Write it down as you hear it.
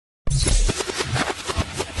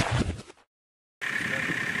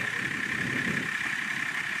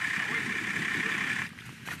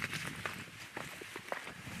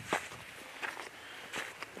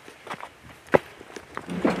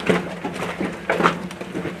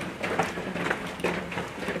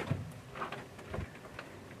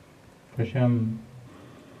Причем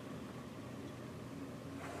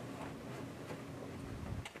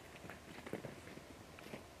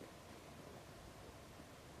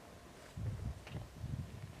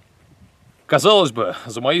казалось бы,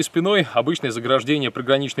 за моей спиной обычное заграждение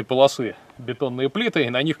приграничной полосы, бетонные плиты,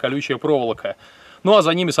 и на них колючая проволока. Ну а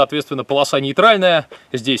за ними, соответственно, полоса нейтральная,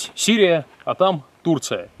 здесь Сирия, а там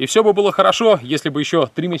Турция. И все бы было хорошо, если бы еще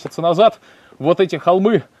 3 месяца назад вот эти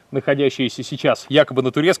холмы, находящиеся сейчас якобы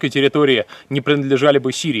на турецкой территории, не принадлежали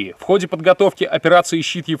бы Сирии. В ходе подготовки операции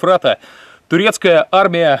 «Щит Ефрата» турецкая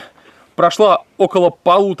армия прошла около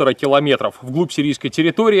 1,5 километров вглубь сирийской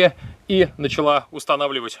территории и начала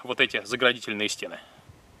устанавливать вот эти заградительные стены.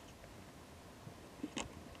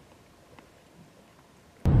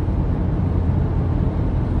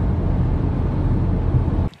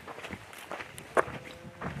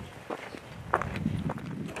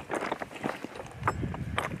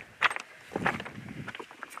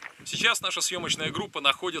 Сейчас наша съемочная группа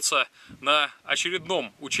находится на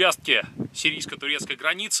очередном участке сирийско-турецкой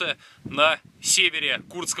границы на севере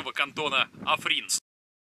курдского кантона Африн.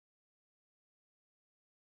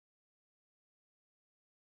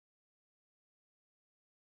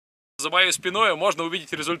 За моей спиной можно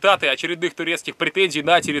увидеть результаты очередных турецких претензий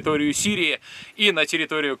на территорию Сирии и на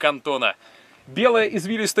территорию кантона. Белая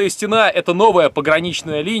извилистая стена – это новая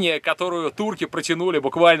пограничная линия, которую турки протянули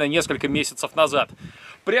буквально несколько месяцев назад.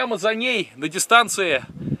 Прямо за ней на дистанции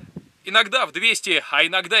иногда в 200, а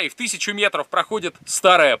иногда и в 1000 метров проходит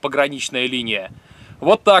старая пограничная линия.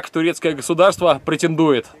 Вот так турецкое государство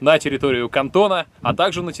претендует на территорию кантона, а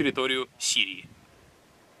также на территорию Сирии.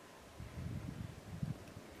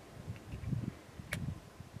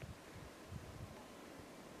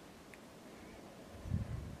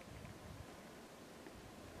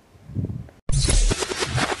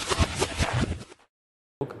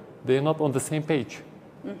 They are not on the same page.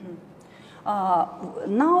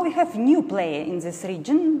 Now we have new player in this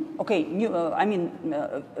region. Okay,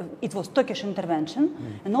 it was Turkish intervention,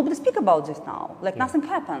 and nobody speak about this now. Like nothing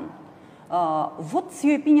happened. What's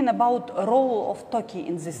your opinion about role of Turkey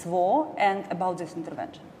in this war and about this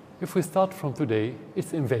intervention? If we start from today,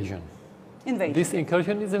 it's invasion. Invasion. This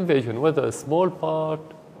incursion is invasion, whether a small part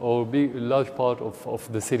or big, large part of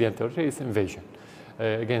the Syrian territory is invasion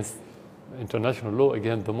against international law,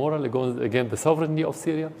 against the moral, against the sovereignty of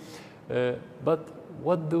Syria. But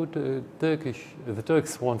what do the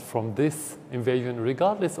Turks want from this invasion,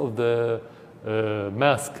 regardless of the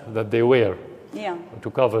mask that they wear to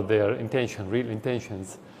cover their intention, real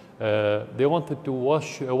intentions? They wanted to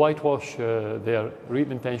whitewash their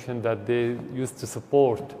real intention that they used to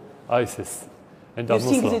support ISIS. And you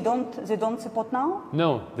think they don't support now?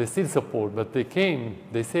 No, they still support, but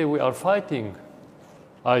they say we are fighting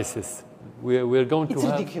ISIS. We're going to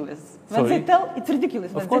have... Ridiculous. When they tell, it's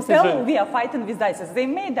ridiculous. When they tell we are fighting with ISIS, they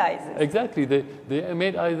made ISIS. Exactly. They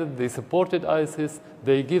made ISIS, they supported ISIS,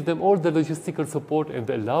 they give them all the logistical support and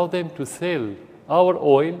they allow them to sell our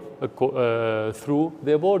oil through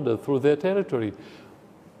their border, through their territory,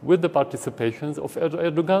 with the participations of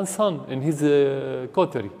Erdogan's son and his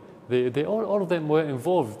coterie. All of them were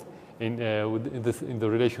involved in the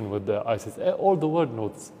relation with the ISIS. All the world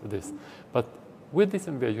knows this. But with this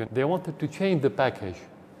invasion, they wanted to change the package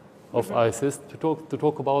of ISIS to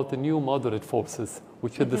talk about the new moderate forces,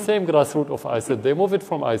 which are the same grassroots of ISIS. They move it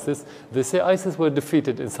from ISIS. They say ISIS were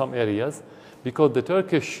defeated in some areas because the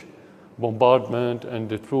Turkish bombardment and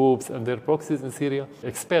the troops and their proxies in Syria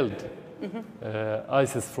expelled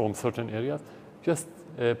ISIS from certain areas. Just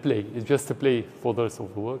it's just a play for the rest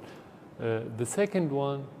of the world. The second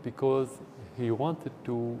one, because he wanted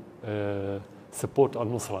to support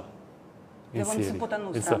al-Nusra. In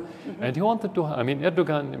Syria. And he wanted to,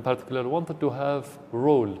 Erdogan in particular wanted to have a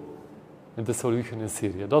role in the solution in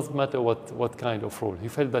Syria. Doesn't matter what kind of role. He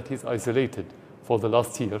felt that he's isolated for the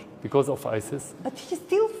last year because of ISIS. But he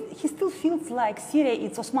still feels like Syria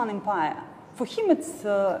is Ottoman Empire. For him, it's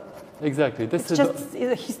exactly. It's just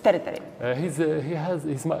his territory. His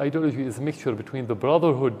ideology is a mixture between the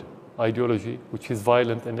Brotherhood ideology, which is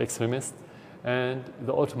violent and extremist, and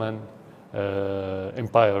the Ottoman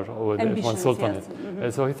empire or the Ottoman Sultanate.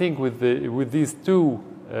 Yes. So I think with these two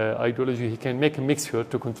ideologies, he can make a mixture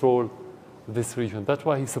to control this region. That's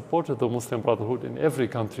why he supported the Muslim Brotherhood in every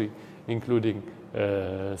country, including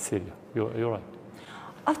Syria. You're right.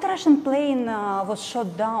 After Russian plane was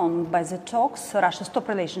shot down by the Turks, Russia stopped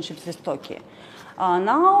relationships with Turkey.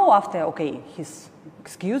 Now, after his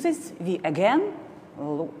excuses,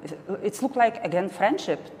 it's look like again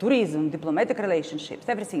friendship, tourism, diplomatic relationships,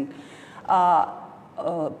 everything.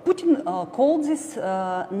 Putin called this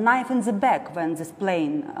knife in the back when this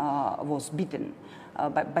plane was beaten.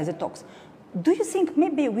 by the talks. Do you think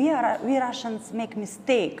maybe we Russians make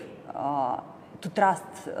mistake to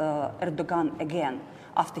trust Erdogan again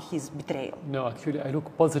after his betrayal? No, actually, I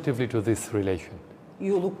look positively to this relation.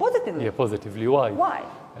 You look positively? Yeah, positively. Why? Why?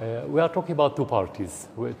 We are talking about two parties.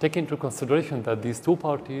 We take into consideration that these two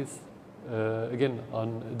parties, again,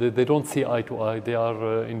 they don't see eye to eye. They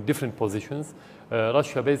are in different positions.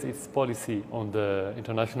 Russia based its policy on the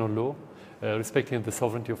international law, respecting the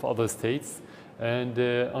sovereignty of other states, and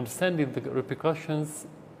understanding the repercussions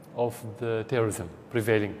of the terrorism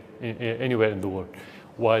prevailing anywhere in the world.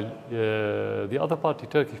 While the other party,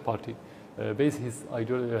 Turkish party, based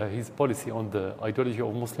his policy on the ideology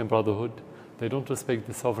of Muslim Brotherhood. They don't respect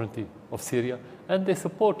the sovereignty of Syria, and they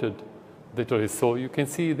supported the terrorists. So you can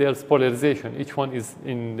see there's polarization. Each one is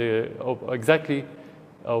in exactly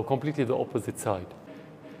or completely the opposite side.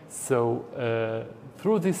 So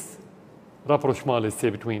through this rapprochement, let's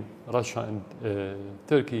say, between Russia and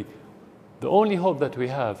Turkey, the only hope that we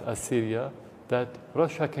have as Syria that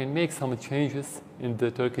Russia can make some changes in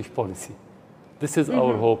the Turkish policy. This is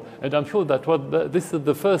our hope, and I'm sure that this is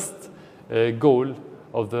the first goal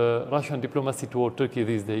of the Russian diplomacy toward Turkey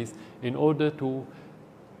these days, in order to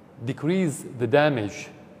decrease the damage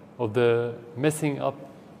of the messing up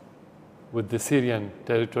with the Syrian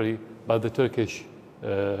territory by the Turkish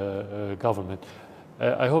government.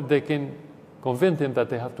 I hope they can convince them that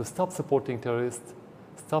they have to stop supporting terrorists,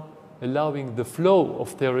 stop allowing the flow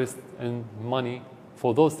of terrorists and money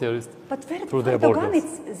for those terrorists through their borders.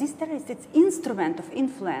 This terrorist, it's instrument of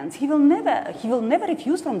influence. He will never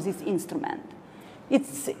refuse from this instrument.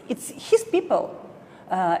 It's his people,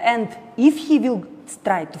 and if he will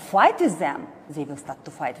try to fight with them, they will start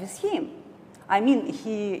to fight with him. I mean,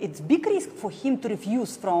 it's big risk for him to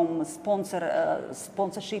refuse from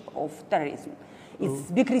sponsorship of terrorism. It's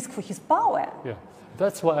big risk for his power. Yeah,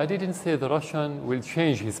 that's why I didn't say the Russian will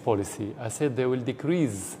change his policy. I said they will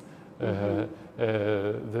decrease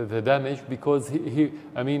the damage, because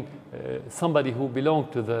somebody who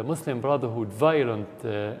belonged to the Muslim Brotherhood, violent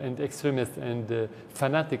and extremist and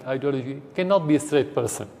fanatic ideology, cannot be a straight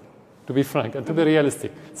person, to be frank and to be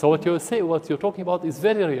realistic. So what you're talking about is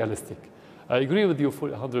very realistic. I agree with you for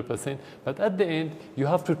 100%, but at the end, you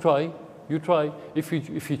have to try. You try. If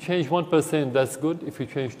you change 1%, that's good. If you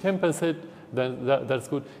change 10%, then that's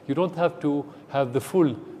good. You don't have to have the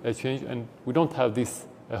full change, and we don't have this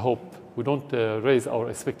hope. We don't raise our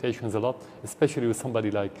expectations a lot, especially with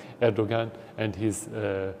somebody like Erdogan and his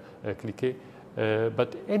clique.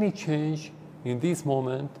 But any change in this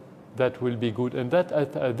moment, that will be good. And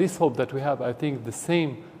that this hope that we have, I think the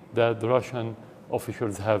same that the Russian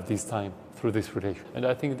officials have this time through this relation. And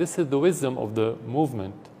I think this is the wisdom of the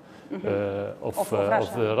movement of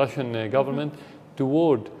the Russian government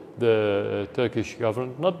toward the Turkish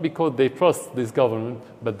government, not because they trust this government,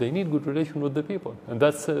 but they need good relation with the people, and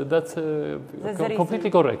that's completely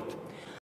correct.